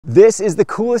This is the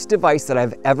coolest device that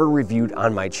I've ever reviewed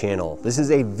on my channel. This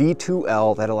is a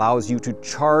V2L that allows you to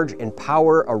charge and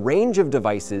power a range of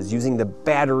devices using the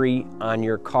battery on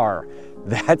your car.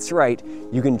 That's right,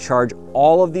 you can charge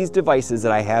all of these devices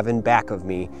that I have in back of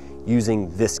me using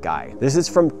this guy. This is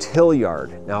from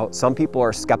Tlyard. Now, some people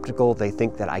are skeptical. They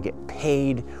think that I get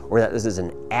paid or that this is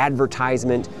an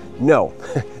advertisement. No,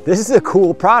 this is a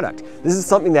cool product. This is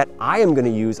something that I am gonna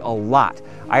use a lot.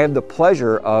 I have the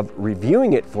pleasure of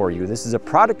reviewing it for you. This is a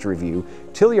product review.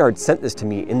 Tlyard sent this to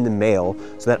me in the mail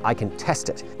so that I can test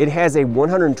it. It has a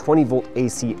 120 volt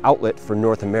AC outlet for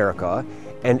North America,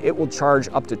 and it will charge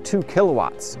up to 2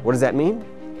 kilowatts. What does that mean?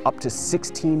 Up to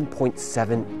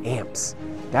 16.7 amps.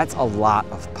 That's a lot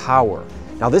of power.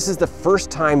 Now, this is the first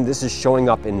time this is showing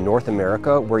up in North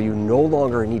America where you no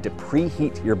longer need to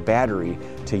preheat your battery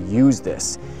to use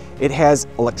this. It has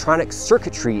electronic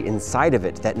circuitry inside of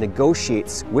it that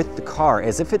negotiates with the car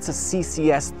as if it's a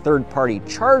CCS third-party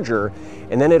charger,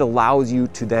 and then it allows you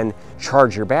to then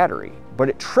charge your battery. But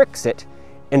it tricks it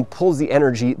and pulls the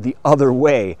energy the other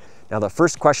way. Now, the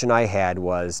first question I had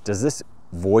was, does this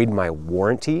void my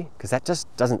warranty? Because that just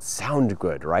doesn't sound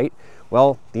good, right?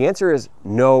 Well, the answer is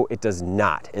no, it does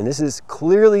not. And this is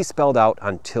clearly spelled out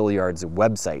on Tlyard's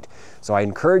website. So I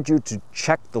encourage you to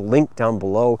check the link down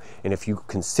below. And if you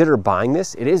consider buying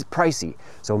this, it is pricey.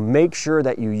 So make sure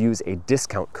that you use a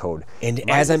discount code. And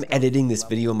as I'm editing this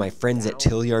video, my friends at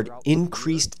Tlyard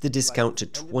increased the discount to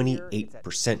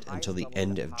 28% until the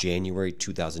end of January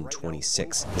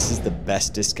 2026. This is the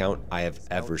best discount I have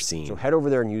ever seen. So head over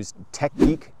there and use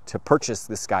TechGeek to purchase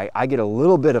this guy. I get a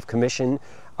little bit of commission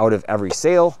out of every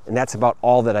sale, and that's about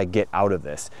all that I get out of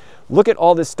this. Look at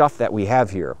all this stuff that we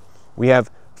have here. We have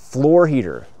floor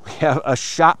heater, we have a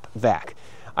shop vac,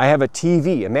 I have a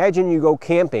TV. Imagine you go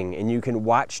camping and you can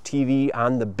watch TV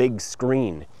on the big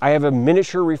screen. I have a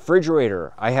miniature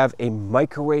refrigerator, I have a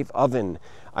microwave oven,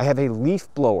 I have a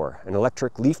leaf blower, an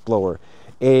electric leaf blower,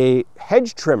 a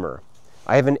hedge trimmer,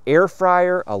 I have an air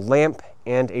fryer, a lamp,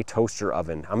 and a toaster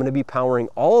oven. I'm gonna be powering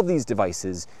all of these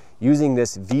devices using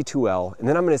this V2L, and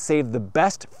then I'm gonna save the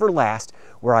best for last,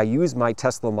 where I use my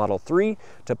Tesla Model 3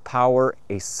 to power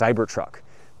a Cybertruck.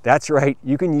 That's right,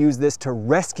 you can use this to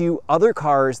rescue other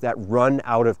cars that run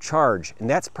out of charge, and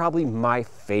that's probably my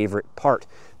favorite part.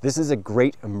 This is a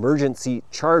great emergency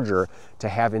charger to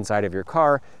have inside of your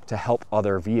car to help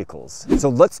other vehicles. So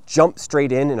let's jump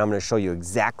straight in, and I'm gonna show you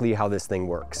exactly how this thing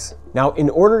works. Now, in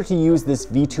order to use this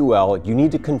V2L, you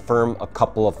need to confirm a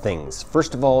couple of things.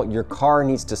 First of all, your car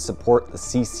needs to support the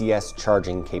CCS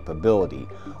charging capability.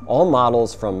 All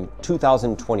models from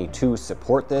 2022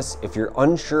 support this. If you're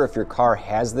unsure if your car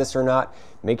has this or not,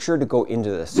 make sure to go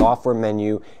into the software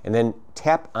menu and then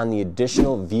tap on the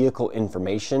additional vehicle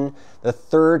information. The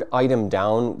third item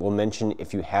down will mention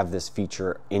if you have this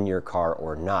feature in your car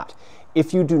or not.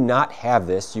 If you do not have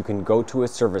this, you can go to a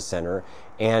service center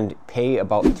and pay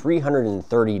about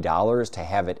 $330 to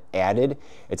have it added.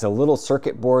 It's a little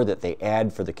circuit board that they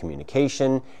add for the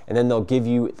communication, and then they'll give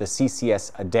you the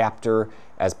CCS adapter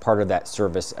as part of that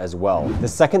service as well. The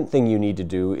second thing you need to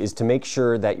do is to make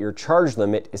sure that your charge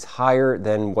limit is higher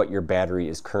than what your battery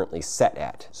is currently set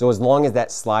at. So as long as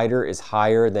that slider is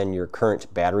higher than your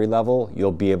current battery level,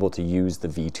 you'll be able to use the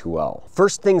V2L.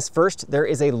 First things first, there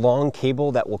is a long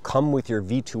cable that will come with your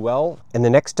V2L, and the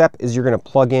next step is you're gonna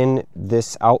plug in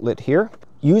this outlet here.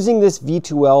 Using this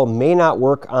V2L may not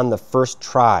work on the first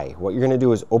try. What you're gonna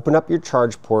do is open up your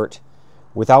charge port.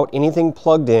 Without anything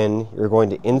plugged in, you're going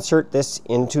to insert this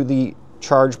into the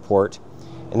charge port,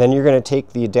 and then you're going to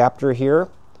take the adapter here,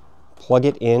 plug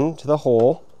it into the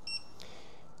hole.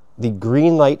 The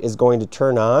green light is going to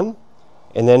turn on,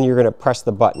 and then you're going to press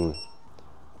the button.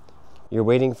 You're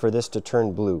waiting for this to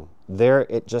turn blue. There,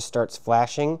 it just starts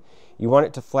flashing. You want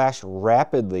it to flash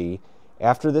rapidly.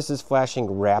 After this is flashing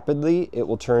rapidly, it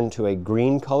will turn to a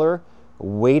green color.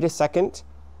 Wait a second.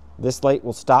 This light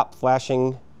will stop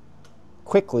flashing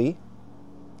quickly.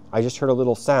 I just heard a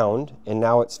little sound, and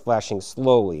now it's flashing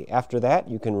slowly. After that,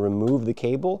 you can remove the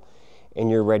cable and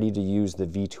you're ready to use the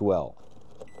V2L.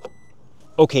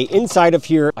 Okay, inside of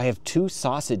here, I have 2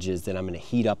 sausages that I'm gonna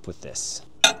heat up with this.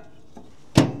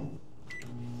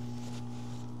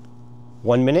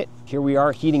 1 minute, here we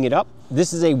are heating it up.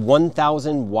 This is a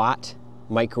 1000 watt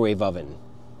microwave oven.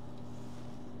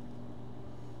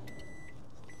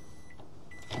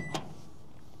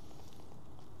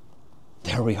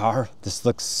 There we are. This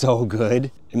looks so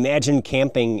good. Imagine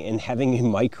camping and having a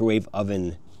microwave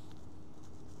oven.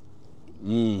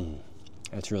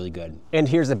 That's really good. And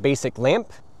here's a basic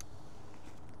lamp.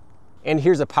 And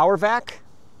here's a power vac.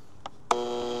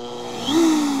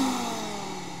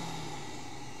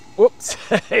 Whoops,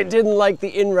 it didn't like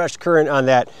the inrush current on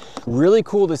that. Really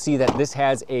cool to see that this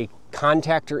has a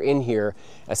contactor in here,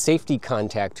 a safety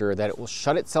contactor, that it will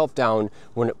shut itself down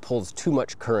when it pulls too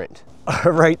much current.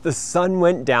 All right, the sun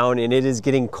went down and it is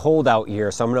getting cold out here,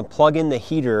 so I'm gonna plug in the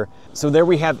heater. So there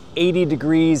we have 80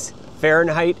 degrees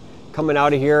Fahrenheit coming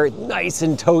out of here, nice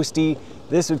and toasty.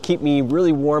 This would keep me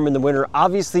really warm in the winter.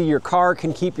 Obviously your car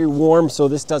can keep you warm, so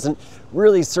this doesn't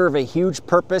really serve a huge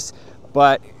purpose,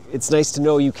 but it's nice to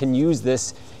know you can use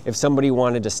this if somebody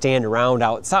wanted to stand around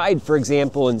outside, for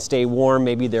example, and stay warm,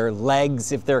 maybe their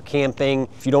legs if they're camping.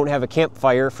 If you don't have a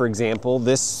campfire, for example,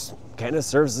 this kind of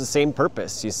serves the same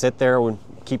purpose. You sit there and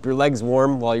keep your legs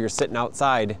warm while you're sitting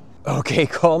outside. Okay,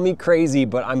 call me crazy,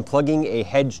 but I'm plugging a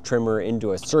hedge trimmer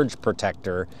into a surge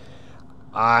protector.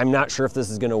 I'm not sure if this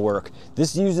is gonna work.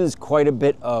 This uses quite a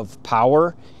bit of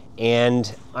power,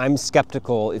 and I'm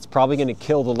skeptical. It's probably gonna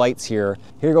kill the lights here.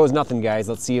 Here goes nothing, guys.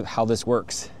 Let's see how this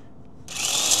works.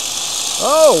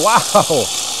 Oh, wow.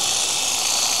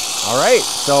 All right,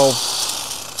 so,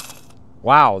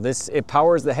 wow, it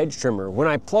powers the hedge trimmer. When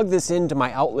I plug this into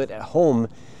my outlet at home,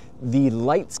 the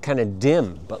lights kind of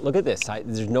dim, but look at this,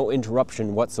 there's no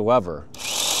interruption whatsoever.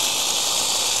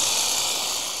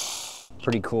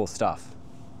 Pretty cool stuff.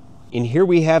 And here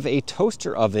we have a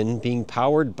toaster oven being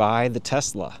powered by the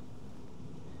Tesla.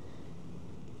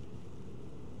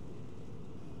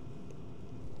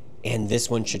 And this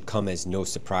one should come as no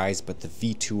surprise, but the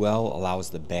V2L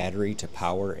allows the battery to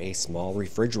power a small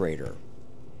refrigerator.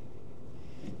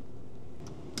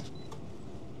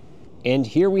 And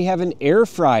here we have an air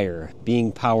fryer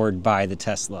being powered by the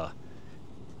Tesla.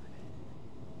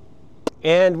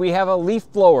 And we have a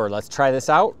leaf blower. Let's try this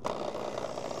out.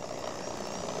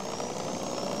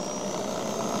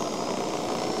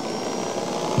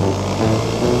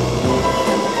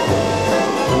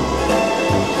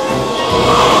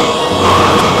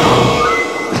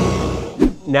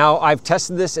 Now, I've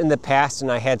tested this in the past and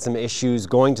I had some issues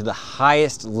going to the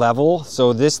highest level.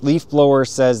 So this leaf blower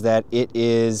says that it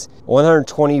is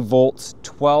 120 volts,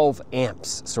 12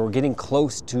 amps. So we're getting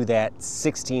close to that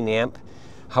 16 amp.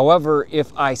 However,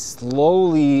 if I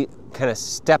slowly kind of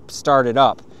start it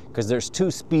up, because there's two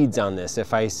speeds on this.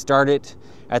 If I start it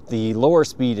at the lower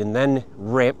speed and then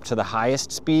ramp to the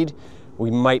highest speed, we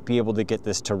might be able to get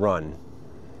this to run.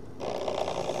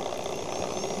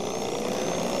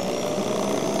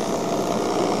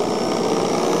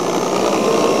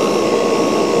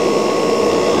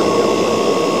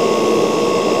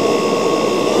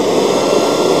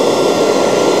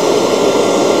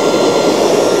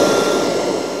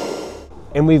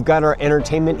 And we've got our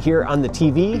entertainment here on the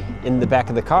TV in the back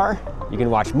of the car. You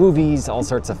can watch movies, all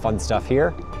sorts of fun stuff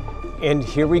here. And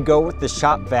here we go with the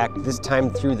shop vac, this time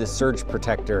through the surge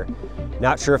protector.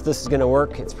 Not sure if this is gonna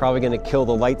work. It's probably gonna kill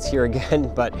the lights here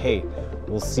again, but hey,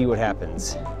 we'll see what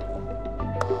happens.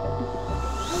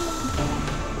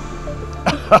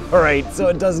 All right, so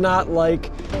it does not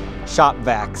like shop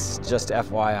vacs, just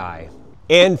FYI.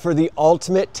 And for the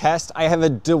ultimate test, I have a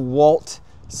DeWalt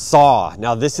saw.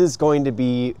 Now this is going to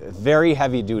be very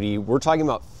heavy duty. We're talking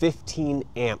about 15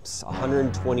 amps,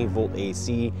 120 volt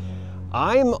AC.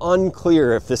 I'm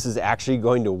unclear if this is actually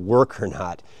going to work or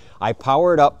not. I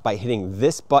power it up by hitting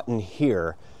this button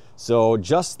here. So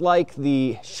just like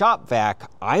the shop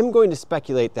vac, I'm going to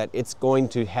speculate that it's going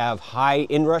to have high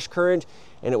inrush current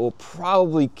and it will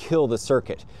probably kill the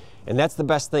circuit. And that's the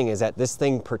best thing, is that this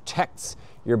thing protects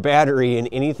your battery and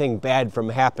anything bad from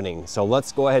happening. So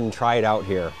let's go ahead and try it out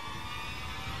here.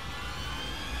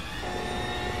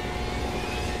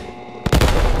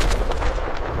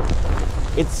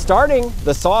 It's starting,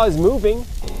 the saw is moving.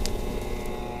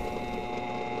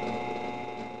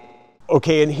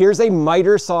 Okay, and here's a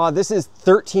miter saw. This is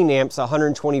 13 amps,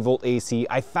 120 volt AC.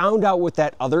 I found out with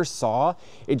that other saw,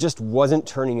 it just wasn't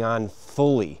turning on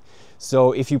fully.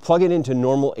 So if you plug it into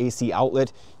normal AC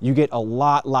outlet, you get a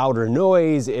lot louder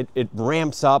noise, it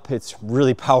ramps up, it's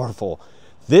really powerful.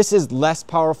 This is less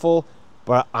powerful,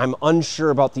 but I'm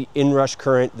unsure about the inrush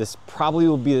current. This probably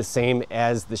will be the same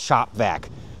as the shop vac.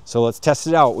 So let's test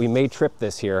it out. We may trip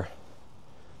this here.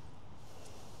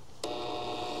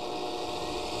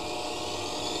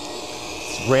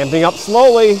 It's ramping up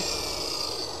slowly.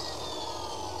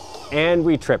 And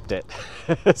we tripped it.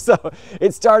 So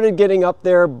it started getting up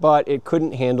there, but it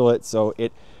couldn't handle it, so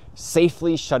it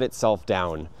safely shut itself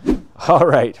down. All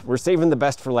right, we're saving the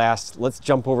best for last. Let's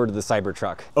jump over to the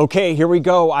Cybertruck. Okay, here we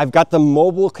go. I've got the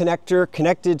mobile connector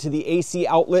connected to the AC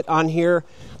outlet on here.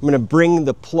 I'm gonna bring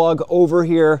the plug over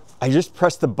here. I just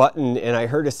pressed the button and I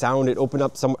heard a sound. It opened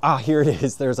up some, here it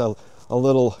is. There's a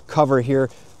little cover here.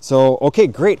 So, okay,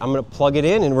 great. I'm gonna plug it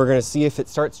in and we're gonna see if it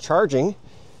starts charging.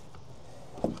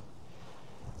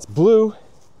 blue.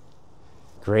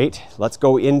 Great, let's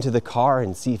go into the car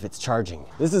and see if it's charging.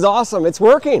 This is awesome, it's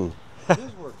working. It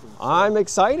is working. I'm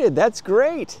excited, that's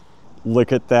great.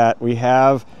 Look at that, we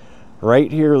have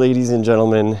right here, ladies and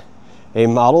gentlemen, a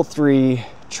Model 3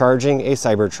 charging a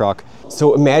Cybertruck.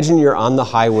 So imagine you're on the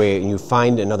highway and you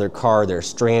find another car, they're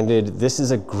stranded. This is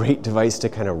a great device to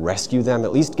kind of rescue them,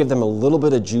 at least give them a little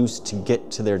bit of juice to get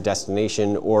to their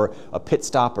destination or a pit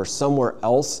stop or somewhere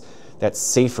else that's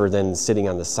safer than sitting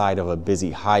on the side of a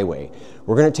busy highway.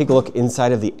 We're gonna take a look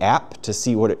inside of the app to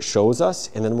see what it shows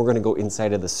us, and then we're gonna go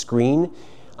inside of the screen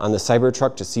on the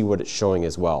Cybertruck to see what it's showing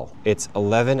as well. It's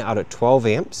 11 out of 12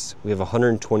 amps. We have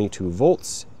 122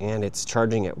 volts and it's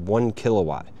charging at 1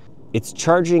 kilowatt. It's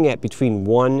charging at between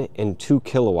 1 and 2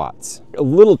 kilowatts. A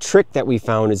little trick that we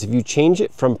found is if you change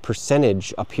it from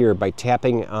percentage up here by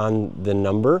tapping on the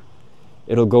number,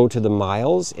 it'll go to the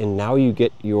miles, and now you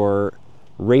get your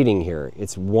rating here.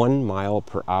 It's 1 mile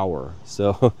per hour.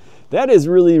 So that is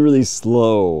really, really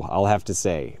slow, I'll have to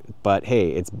say. But hey,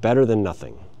 it's better than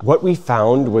nothing. What we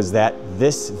found was that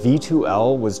this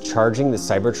V2L was charging the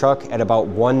Cybertruck at about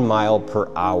 1 mile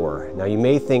per hour. Now you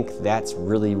may think that's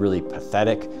really, really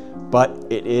pathetic, but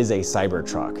it is a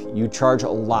Cybertruck. You charge a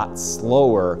lot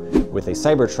slower with a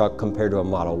Cybertruck compared to a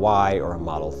Model Y or a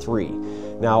Model 3.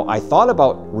 Now I thought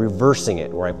about reversing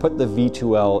it, where I put the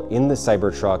V2L in the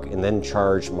Cybertruck and then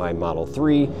charge my Model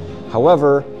 3.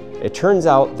 However, it turns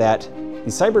out that the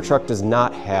Cybertruck does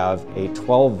not have a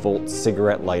 12-volt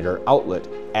cigarette lighter outlet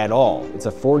at all. It's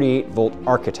a 48-volt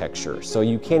architecture, so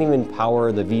you can't even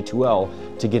power the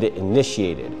V2L to get it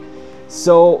initiated.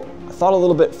 So I thought a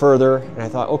little bit further, and I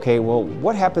thought, okay, well,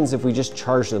 what happens if we just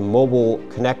charge the mobile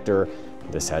connector?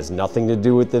 This has nothing to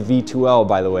do with the V2L,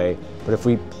 by the way, but if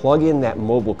we plug in that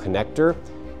mobile connector,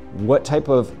 what type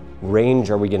of range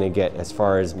are we gonna get as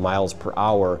far as miles per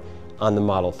hour on the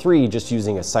Model 3 just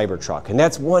using a Cybertruck? And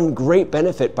that's one great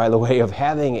benefit, by the way, of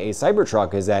having a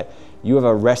Cybertruck, is that you have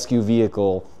a rescue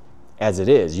vehicle as it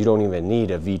is. You don't even need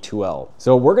a V2L.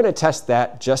 So we're gonna test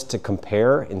that just to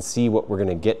compare and see what we're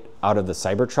gonna get out of the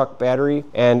Cybertruck battery.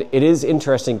 And it is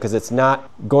interesting because it's not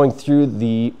going through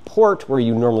the port where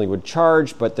you normally would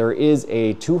charge, but there is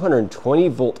a 220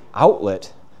 volt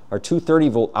outlet or 230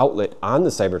 volt outlet on the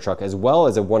Cybertruck, as well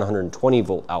as a 120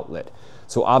 volt outlet.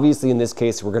 So obviously in this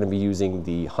case, we're gonna be using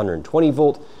the 120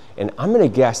 volt, and I'm gonna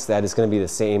guess that it's gonna be the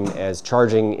same as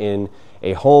charging in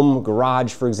a home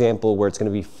garage, for example, where it's gonna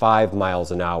be 5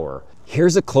 miles an hour.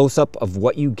 Here's a close-up of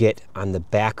what you get on the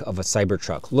back of a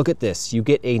Cybertruck. Look at this, you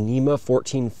get a NEMA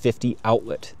 1450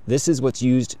 outlet. This is what's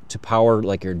used to power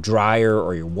like your dryer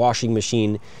or your washing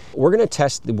machine. We're gonna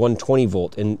test the 120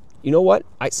 volt, and you know what?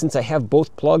 Since I have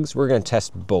both plugs, we're gonna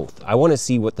test both. I wanna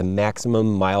see what the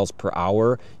maximum miles per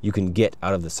hour you can get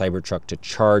out of the Cybertruck to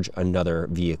charge another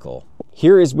vehicle.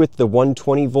 Here is with the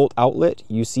 120 volt outlet.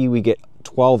 You see we get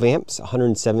 12 amps,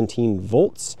 117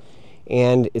 volts,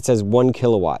 and it says 1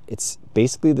 kilowatt. It's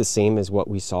basically the same as what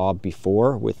we saw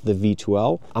before with the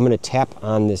V2L. I'm gonna tap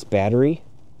on this battery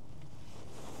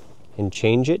and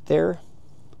change it there.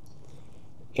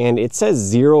 And it says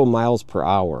 0 miles per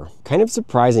hour. Kind of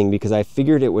surprising because I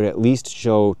figured it would at least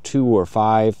show 2 or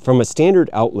 5. From a standard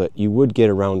outlet, you would get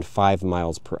around 5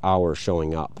 miles per hour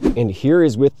showing up. And here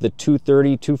is with the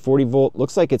 230, 240 volt.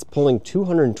 Looks like it's pulling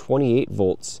 228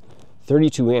 volts,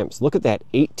 32 amps. Look at that,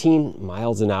 18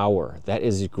 miles an hour. That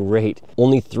is great.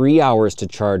 Only 3 hours to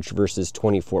charge versus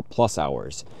 24 plus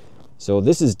hours. So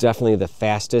this is definitely the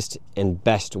fastest and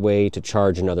best way to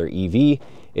charge another EV,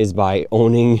 is by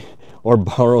owning or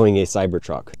borrowing a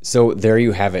Cybertruck. So there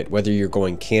you have it. Whether you're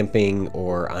going camping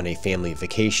or on a family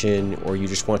vacation, or you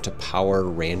just want to power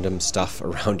random stuff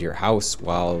around your house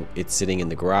while it's sitting in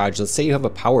the garage. Let's say you have a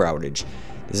power outage.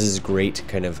 This is a great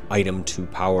kind of item to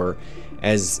power.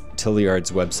 As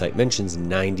Tlyard's website mentions,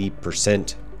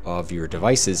 90% of your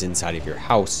devices inside of your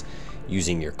house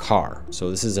using your car.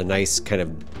 So this is a nice kind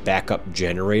of backup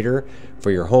generator for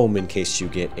your home in case you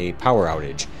get a power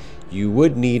outage. You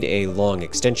would need a long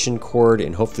extension cord,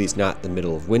 and hopefully it's not the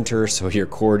middle of winter, so your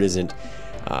cord isn't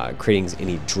creating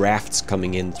any drafts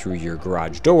coming in through your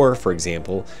garage door, for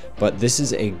example. But this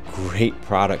is a great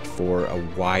product for a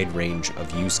wide range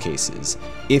of use cases.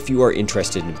 If you are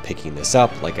interested in picking this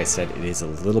up, like I said, it is a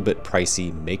little bit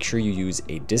pricey. Make sure you use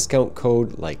a discount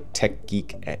code like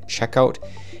TechGeek at checkout,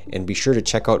 and be sure to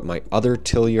check out my other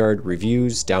Tlyard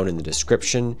reviews down in the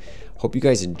description. Hope you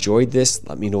guys enjoyed this.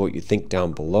 Let me know what you think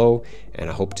down below, and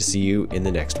I hope to see you in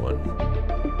the next one.